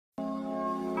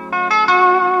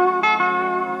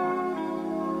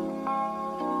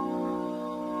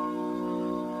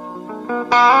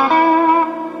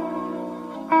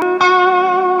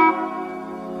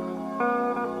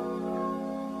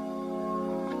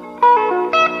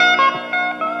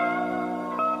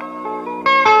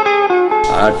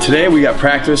Today we got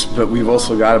practice, but we've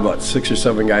also got about 6 or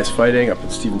 7 guys fighting up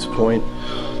at Stevens Point.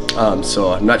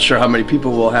 So I'm not sure how many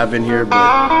people we'll have in here,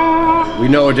 but we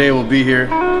know a day will be here.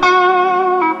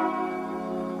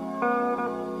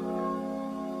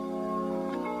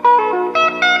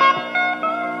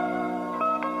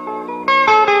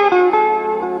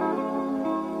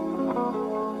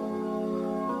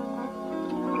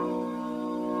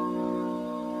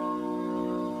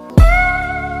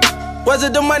 Was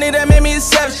it the money that made me a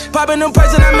savage? Popping them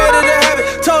prices and I made it a habit.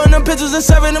 Towing them pictures and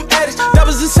serving them addicts. That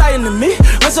was exciting to me.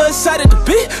 I'm so excited to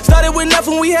be. Started with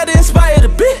nothing, we had to inspire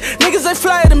the beat. Niggas they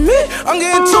fly to me. I'm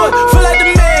getting to it, feel like the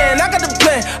man. I got the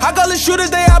plan. I call the shooters,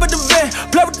 they out with the van.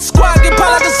 Play with the squad, get pop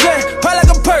like a sand. Pop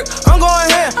like a perk. I'm going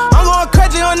ham. I'm going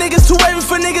crazy on niggas. Too wavy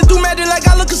for niggas. Do magic like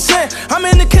I look a sand. I'm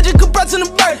in the kitchen, compressing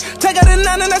the bird. Take out the 9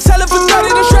 and I sell it for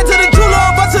 30. Then straight to the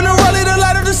jeweler. Bustin' the rollie, the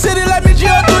light of the city like me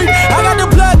GR3. I got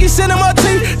the plug, you sending my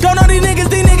teeth. Don't know these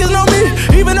niggas know me.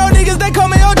 Even though niggas, they call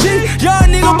me OG. Young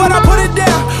nigga, but I put it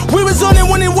down. We was on it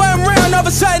when it wasn't around. All of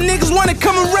a sudden, niggas wanna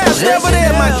come around. Stay over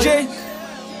there, my J.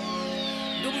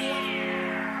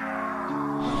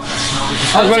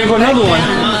 I was ready for another one.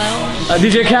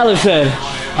 DJ Khaled said,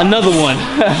 another one.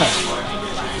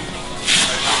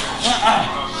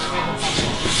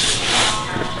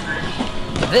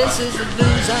 This is the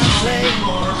blues I play.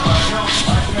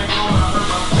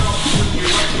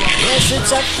 Yes,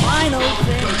 it's a final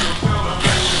thing.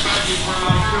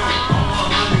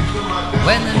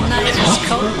 When the night is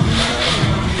cold.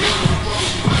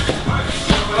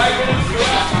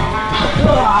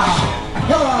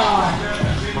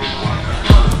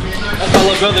 That's my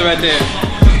little brother right there.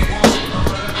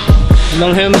 I've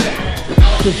known him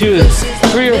since he was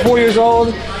 3 or 4 years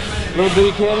old. Little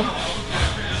bitty kid.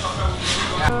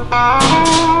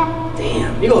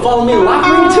 Damn, you gonna follow me in the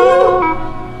locker room too?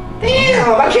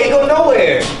 Damn, I can't go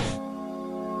nowhere.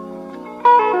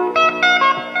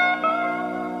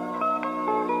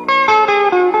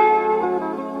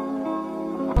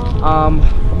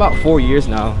 About 4 years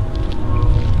now.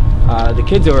 The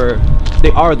kids are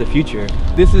the future.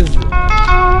 This is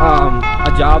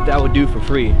a job that I would do for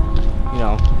free. You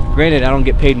know, granted I don't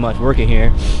get paid much working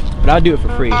here, but I'll do it for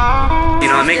free. You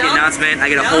know, I make the announcement, I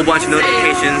get a whole bunch of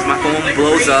notifications, my phone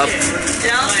blows up.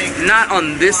 Not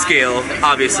on this scale,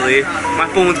 obviously. My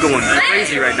phone's going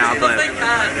crazy right now, but you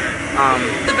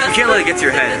can't let it get to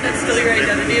your head.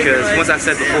 Because once I've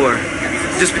said before,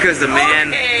 just because the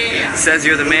man says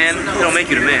you're the man, it'll make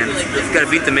you the man. You gotta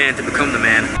beat the man to become the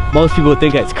man. Most people would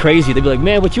think that's crazy. They'd be like,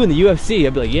 man, what, you in the UFC?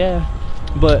 I'd be like, yeah.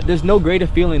 But there's no greater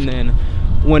feeling than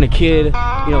when a kid,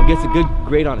 you know, gets a good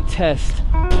grade on a test